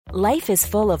Life is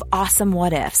full of awesome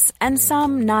what-ifs, and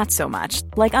some not so much,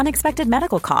 like unexpected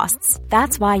medical costs.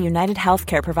 That's why United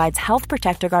Healthcare provides Health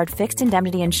Protector Guard fixed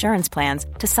indemnity insurance plans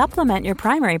to supplement your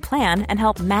primary plan and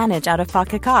help manage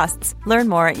out-of-pocket costs. Learn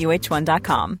more at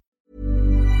uh1.com.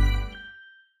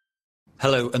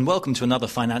 Hello and welcome to another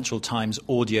Financial Times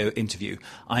audio interview.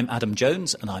 I'm Adam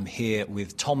Jones and I'm here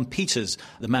with Tom Peters,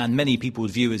 the man many people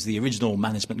would view as the original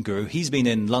management guru. He's been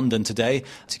in London today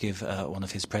to give one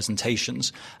of his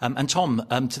presentations. And Tom,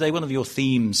 today one of your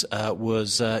themes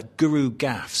was guru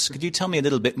gaffes. Could you tell me a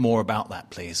little bit more about that,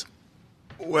 please?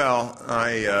 Well,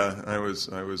 I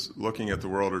was looking at the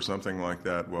world or something like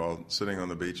that while sitting on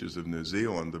the beaches of New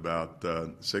Zealand about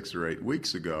 6 or 8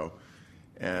 weeks ago.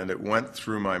 And it went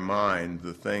through my mind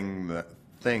the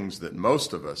things that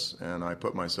most of us, and I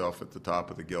put myself at the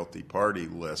top of the guilty party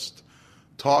list,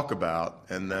 talk about,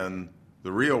 and then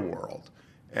the real world.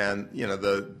 And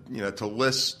to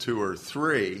list 2 or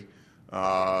 3,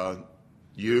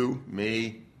 you,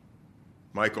 me,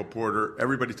 Michael Porter,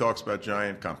 everybody talks about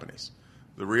giant companies.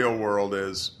 The real world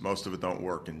is most of it don't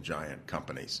work in giant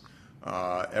companies.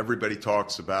 Everybody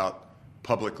talks about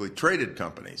publicly traded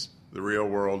companies. The real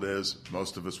world is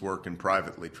most of us work in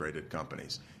privately traded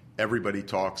companies. Everybody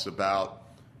talks about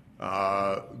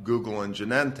Google and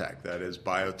Genentech, that is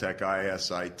biotech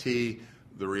ISIT.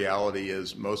 The reality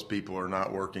is most people are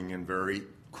not working in very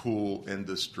cool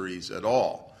industries at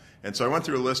all. And so I went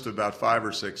through a list of about 5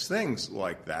 or 6 things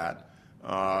like that,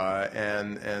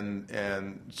 and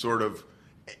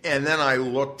then I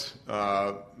looked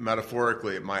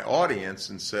metaphorically at my audience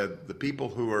and said, the people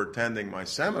who are attending my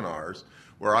seminars,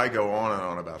 where I go on and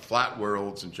on about flat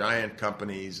worlds and giant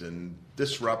companies and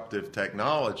disruptive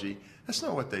technology, that's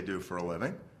not what they do for a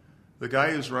living. The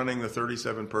guy who's running the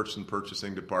 37-person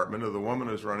purchasing department or the woman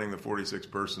who's running the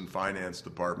 46-person finance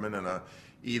department and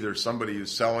either somebody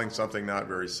who's selling something not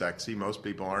very sexy, most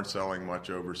people aren't selling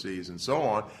much overseas and so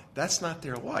on, that's not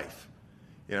their life.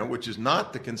 Which is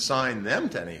not to consign them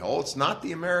to any hole. It's not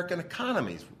the American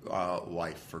economy's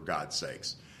life, for God's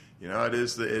sakes. It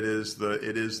is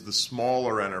the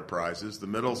smaller enterprises, the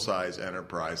middle-sized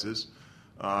enterprises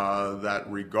that,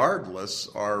 regardless,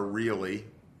 are really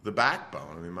the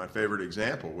backbone. I mean, my favorite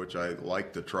example, which I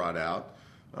like to trot out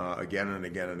again and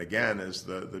again and again, is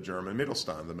the German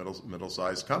Mittelstand, the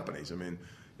middle-sized companies. I mean,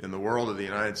 in the world of the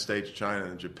United States, China,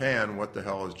 and Japan, what the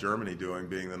hell is Germany doing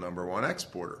being the number one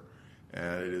exporter?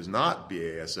 And it is not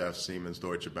BASF, Siemens,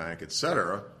 Deutsche Bank,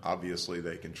 etc. Obviously,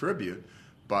 they contribute,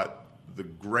 but the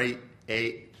great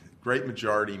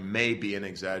majority may be an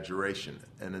exaggeration.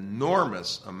 An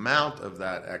enormous amount of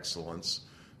that excellence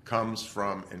comes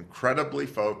from incredibly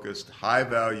focused, high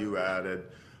value added,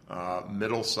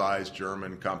 middle-sized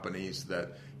German companies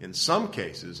that in some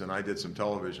cases, and I did some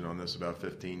television on this about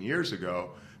 15 years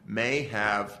ago, may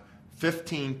have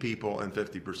 15 people and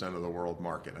 50% of the world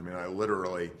market. I mean,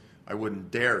 I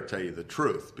wouldn't dare tell you the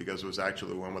truth because it was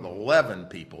actually one with 11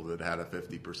 people that had a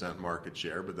 50% market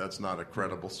share, but that's not a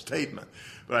credible statement.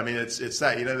 But I mean, it's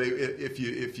that, if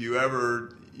you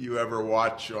ever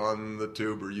watch on the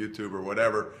tube or YouTube or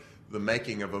whatever, the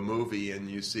making of a movie and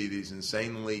you see these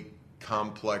insanely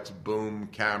complex boom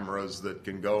cameras that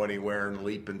can go anywhere and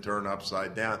leap and turn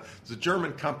upside down. It's a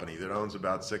German company that owns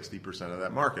about 60% of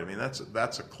that market. I mean, that's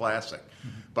a classic.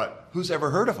 Mm-hmm. But who's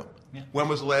ever heard of them? Yeah. When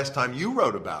was the last time you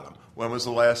wrote about them? When was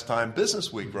the last time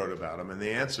Business Week wrote about them? And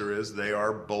the answer is they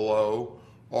are below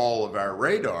all of our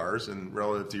radars, and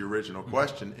relative to your original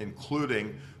question,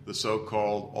 including the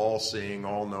so-called all-seeing,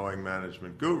 all-knowing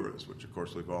management gurus, which of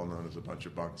course we've all known as a bunch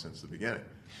of bunk since the beginning.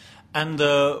 And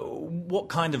what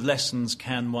kind of lessons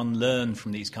can one learn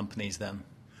from these companies then?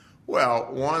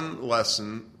 Well, one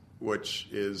lesson, which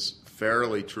is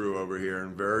fairly true over here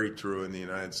and very true in the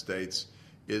United States,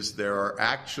 is there are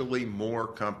actually more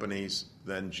companies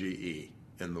than GE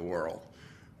in the world.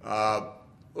 Well,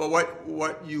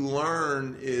 what you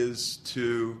learn is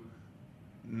to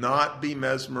not be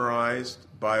mesmerized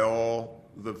by all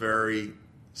the very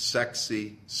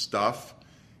sexy stuff.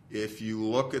 If you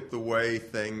look at the way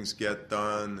things get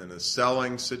done in a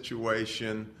selling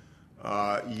situation,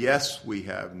 yes, we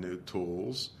have new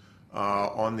tools.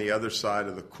 On the other side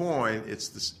of the coin,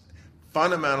 it's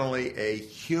fundamentally a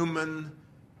human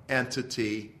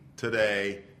entity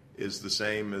today is the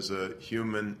same as a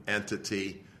human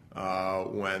entity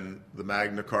when the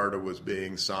Magna Carta was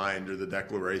being signed or the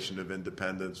Declaration of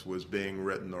Independence was being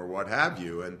written or what have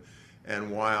you.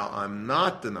 And while I'm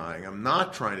not denying, I'm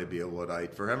not trying to be a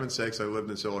Luddite. For heaven's sakes, I lived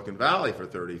in Silicon Valley for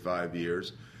 35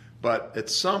 years. But at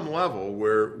some level,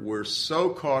 we're so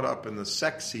caught up in the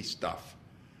sexy stuff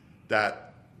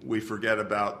that we forget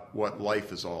about what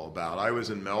life is all about. I was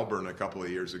in Melbourne a couple of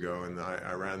years ago, and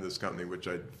I ran this company which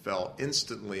I fell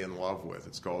instantly in love with.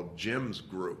 It's called Jim's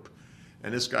Group.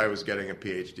 And this guy was getting a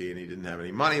PhD, and he didn't have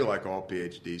any money like all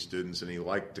PhD students, and he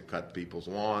liked to cut people's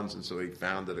lawns, and so he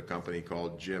founded a company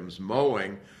called Jim's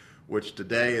Mowing, which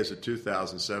today is a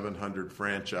 2,700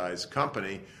 franchise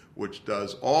company, which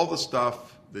does all the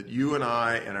stuff that you and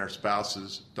I and our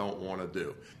spouses don't want to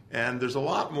do. And there's a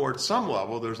lot more at some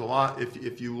level. There's a lot,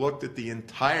 if you looked at the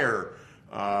entire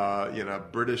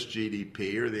British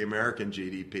GDP or the American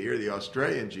GDP or the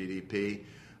Australian GDP,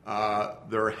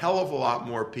 there are a hell of a lot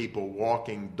more people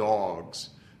walking dogs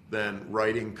than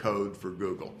writing code for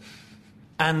Google.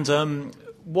 And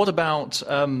what about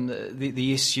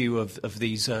the issue of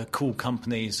these cool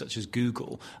companies such as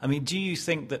Google? I mean, do you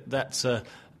think that that's a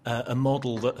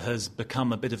model that has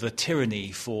become a bit of a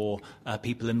tyranny for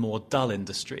people in more duller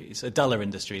industries,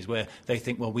 where they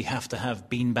think, well, we have to have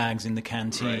beanbags in the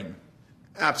canteen? Right.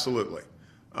 Absolutely.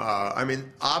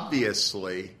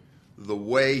 Obviously, the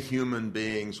way human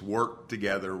beings work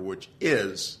together, which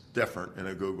is different in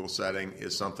a Google setting,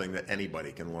 is something that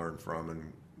anybody can learn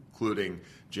from, including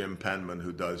Jim Penman,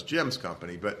 who does Jim's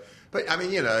company. But it's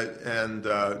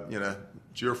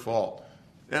your fault.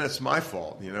 And it's my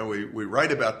fault. We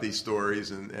write about these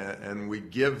stories and we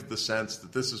give the sense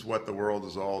that this is what the world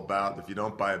is all about. If you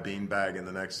don't buy a beanbag in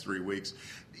the next 3 weeks,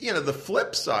 the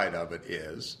flip side of it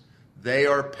is they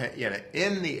are,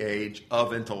 in the age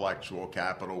of intellectual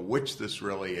capital, which this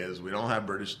really is. We don't have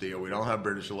British Steel. We don't have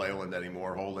British Leyland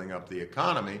anymore holding up the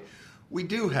economy. We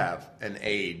do have an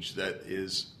age that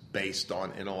is based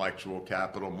on intellectual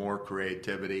capital, more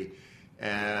creativity.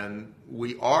 And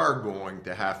we are going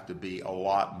to have to be a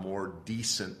lot more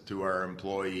decent to our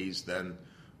employees than,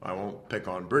 I won't pick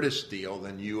on British Steel,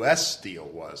 than U.S. Steel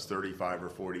was 35 or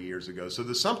 40 years ago. So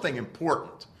there's something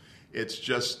important. It's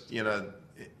just,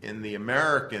 in the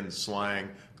American slang,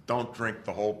 don't drink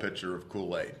the whole pitcher of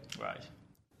Kool-Aid. Right.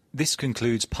 This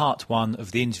concludes part 1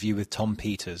 of the interview with Tom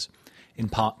Peters. In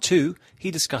part 2,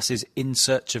 he discusses In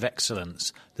Search of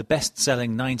Excellence, the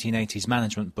best-selling 1980s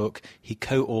management book he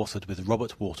co-authored with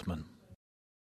Robert Waterman.